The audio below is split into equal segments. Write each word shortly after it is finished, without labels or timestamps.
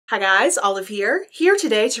Hi guys, Olive here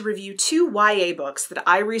today to review two YA books that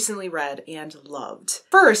I recently read and loved.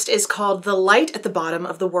 First is called The Light at the Bottom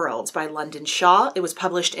of the World by London Shaw. It was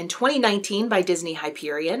published in 2019 by Disney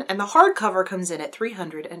Hyperion, and the hardcover comes in at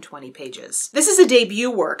 320 pages. This is a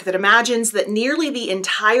debut work that imagines that nearly the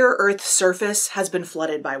entire Earth's surface has been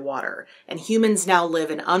flooded by water, and humans now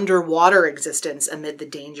live an underwater existence amid the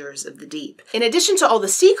dangers of the deep. In addition to all the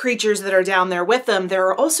sea creatures that are down there with them, there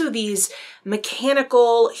are also these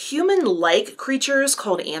mechanical, human-like creatures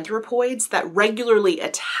called anthropoids that regularly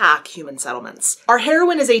attack human settlements. Our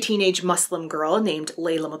heroine is a teenage Muslim girl named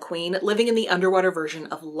Layla McQueen living in the underwater version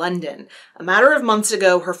of London. A matter of months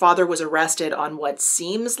ago, her father was arrested on what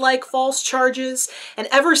seems like false charges, and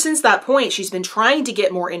ever since that point, she's been trying to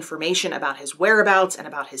get more information about his whereabouts and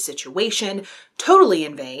about his situation, totally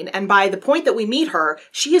in vain, and by the point that we meet her,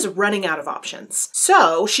 she is running out of options.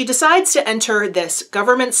 So she decides to enter this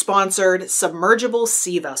government-sponsored submergible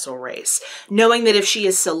sea vessel race, knowing that if she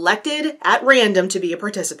is selected at random to be a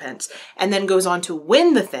participant and then goes on to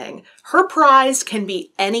win the thing, her prize can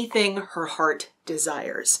be anything her heart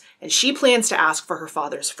desires, and she plans to ask for her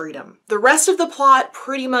father's freedom. The rest of the plot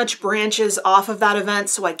pretty much branches off of that event,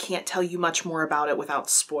 so I can't tell you much more about it without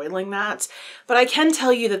spoiling that, but I can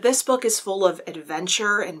tell you that this book is full of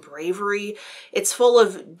adventure and bravery. It's full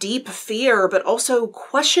of deep fear, but also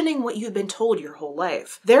questioning what you've been told your whole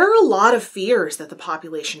life. There are a lot of fears that the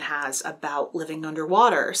population has about living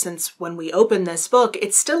underwater, since when we open this book,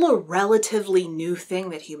 it's still a relatively new thing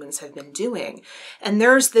that humans have been doing, and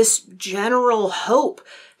there's this general hope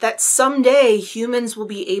that someday humans will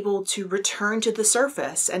be able to return to the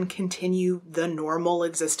surface and continue the normal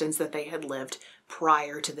existence that they had lived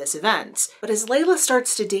prior to this event. But as Layla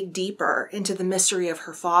starts to dig deeper into the mystery of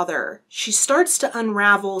her father, she starts to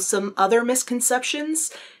unravel some other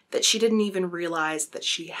misconceptions that she didn't even realize that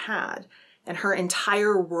she had, and her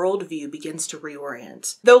entire worldview begins to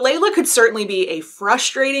reorient. Though Layla could certainly be a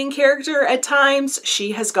frustrating character at times,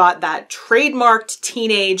 she has got that trademarked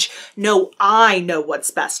teenage, no, I know what's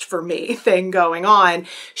best for me thing going on.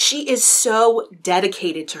 She is so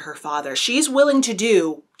dedicated to her father. She's willing to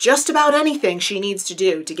do just about anything she needs to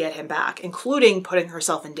do to get him back, including putting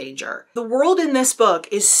herself in danger. The world in this book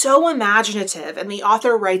is so imaginative, and the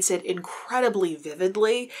author writes it incredibly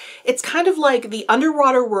vividly. It's kind of like the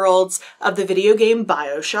underwater worlds of the video game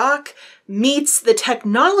BioShock meets the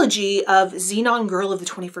technology of Xenon Girl of the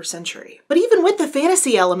 21st century. But even with the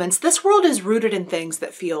fantasy elements, this world is rooted in things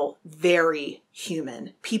that feel very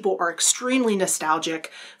human. People are extremely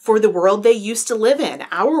nostalgic for the world they used to live in,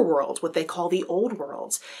 our world, what they call the old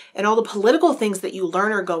world. And all the political things that you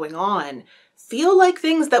learn are going on feel like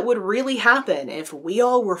things that would really happen if we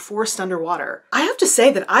all were forced underwater. I have to say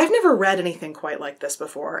that I've never read anything quite like this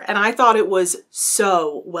before, and I thought it was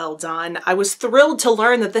so well done. I was thrilled to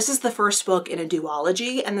learn that this is the first book in a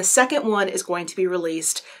duology, and the second one is going to be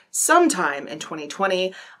released sometime in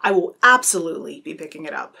 2020. I will absolutely be picking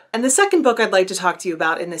it up. And the second book I'd like to talk to you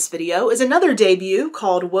about in this video is another debut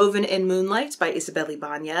called Woven in Moonlight by Isabel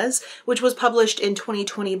Ibanez, which was published in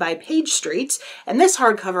 2020 by Page Street, and this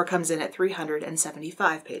hardcover comes in at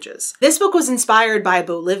 375 pages. This book was inspired by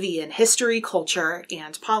Bolivian history, culture,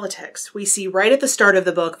 and politics. We see right at the start of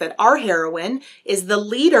the book that our heroine is the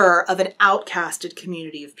leader of an outcasted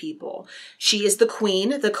community of people. She is the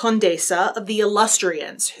queen, the condesa of the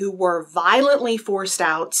Illustrians, who were violently forced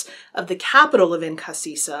out of the capital of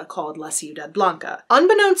Incasisa called La Ciudad Blanca.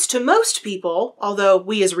 Unbeknownst to most people, although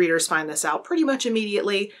we as readers find this out pretty much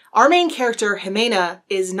immediately, our main character, Jimena,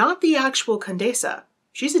 is not the actual condesa.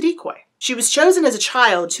 She's a decoy. She was chosen as a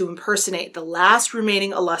child to impersonate the last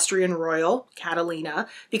remaining Illustrian royal, Catalina,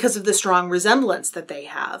 because of the strong resemblance that they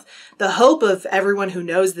have. The hope of everyone who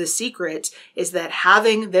knows this secret is that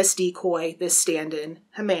having this decoy, this stand-in,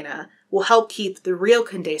 Jimena, will help keep the real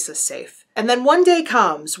Condesa safe. And then one day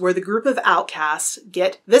comes where the group of outcasts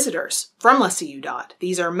get visitors from La Ciudad.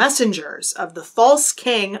 These are messengers of the false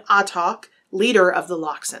king Atok, leader of the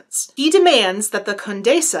Loxans. He demands that the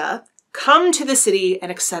Condesa come to the city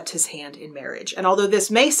and accept his hand in marriage. And although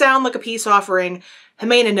this may sound like a peace offering,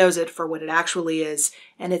 Jimena knows it for what it actually is,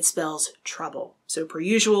 and it spells trouble. So per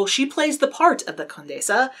usual, she plays the part of the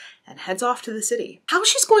Condesa and heads off to the city. How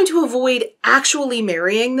she's going to avoid actually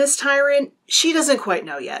marrying this tyrant, she doesn't quite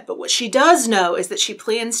know yet, but what she does know is that she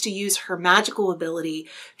plans to use her magical ability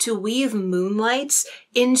to weave moonlights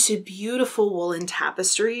into beautiful woolen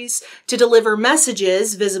tapestries, to deliver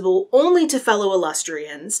messages visible only to fellow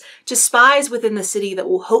Illustrians, to spies within the city that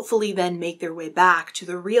will hopefully then make their way back to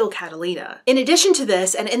the real Catalina. In addition to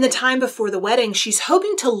this, and in the time before the wedding, she's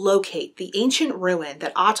hoping to locate the ancient ruin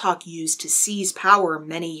that Atok used to seize power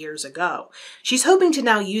many years ago. She's hoping to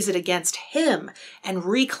now use it against him and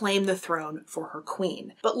reclaim the throne for her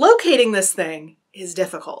queen. But locating this thing is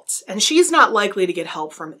difficult, and she's not likely to get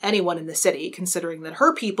help from anyone in the city, considering that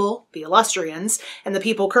her people, the Illustrians, and the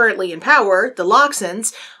people currently in power, the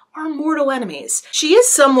Loxans, are mortal enemies. She is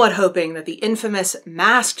somewhat hoping that the infamous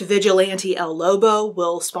masked vigilante El Lobo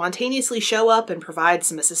will spontaneously show up and provide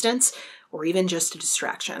some assistance, or even just a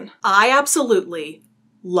distraction. I absolutely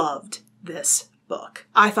loved this book.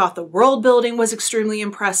 I thought the world building was extremely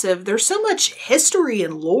impressive. There's so much history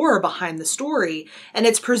and lore behind the story, and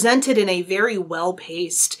it's presented in a very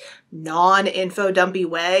well-paced, non-info dumpy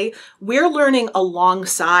way. We're learning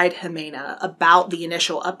alongside Jimena about the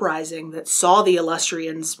initial uprising that saw the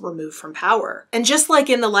Illustrians removed from power. And just like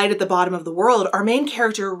in The Light at the Bottom of the World, our main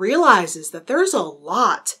character realizes that there's a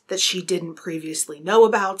lot that she didn't previously know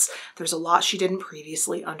about. There's a lot she didn't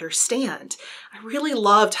previously understand. I really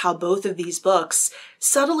loved how both of these books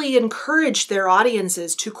subtly encouraged their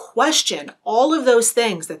audiences to question all of those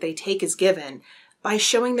things that they take as given by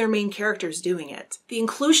showing their main characters doing it. The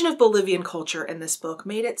inclusion of Bolivian culture in this book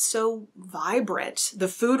made it so vibrant. The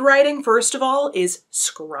food writing, first of all, is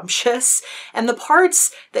scrumptious, and the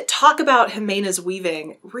parts that talk about Jimena's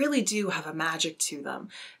weaving really do have a magic to them.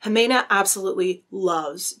 Jimena absolutely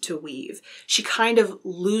loves to weave. She kind of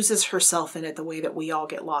loses herself in it the way that we all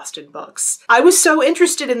get lost in books. I was so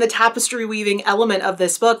interested in the tapestry weaving element of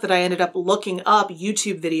this book that I ended up looking up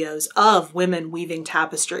YouTube videos of women weaving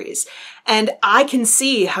tapestries. And I can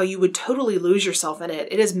see how you would totally lose yourself in it.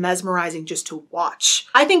 It is mesmerizing just to watch.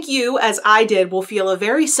 I think you, as I did, will feel a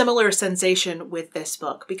very similar sensation with this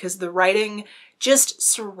book because the writing just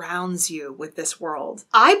surrounds you with this world.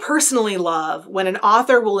 I personally love when an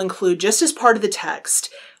author will include, just as part of the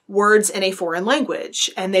text, words in a foreign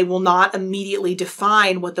language, and they will not immediately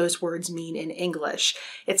define what those words mean in English.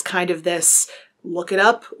 It's kind of this look it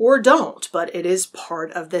up or don't, but it is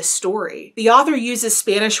part of this story. The author uses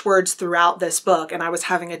Spanish words throughout this book, and I was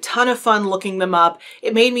having a ton of fun looking them up.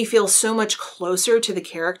 It made me feel so much closer to the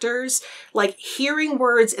characters, like hearing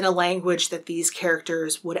words in a language that these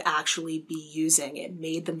characters would actually be using. It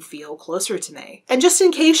made them feel closer to me. And just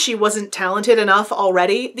in case she wasn't talented enough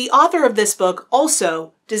already, the author of this book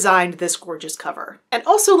also designed this gorgeous cover. And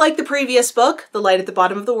also, like the previous book, The Light at the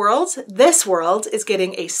Bottom of the World, this world is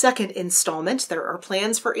getting a second installment. There are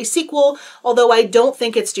plans for a sequel, although I don't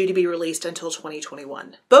think it's due to be released until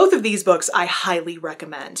 2021. Both of these books I highly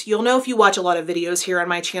recommend. You'll know if you watch a lot of videos here on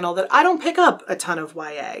my channel that I don't pick up a ton of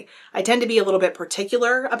YA. I tend to be a little bit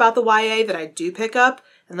particular about the YA that I do pick up,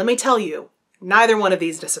 and let me tell you, neither one of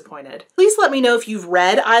these disappointed. Please let me know if you've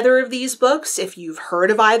read either of these books, if you've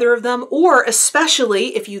heard of either of them, or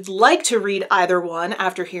especially if you'd like to read either one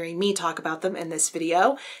after hearing me talk about them in this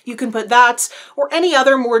video. You can put that or any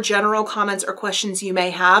other more general comments or questions you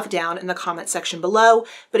may have down in the comment section below.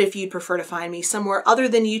 But if you'd prefer to find me somewhere other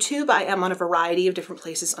than YouTube, I am on a variety of different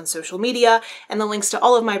places on social media, and the links to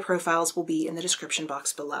all of my profiles will be in the description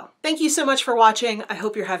box below. Thank you so much for watching. I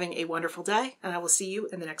hope you're having a wonderful day, and I will see you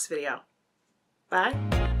in the next video.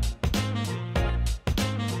 Bye.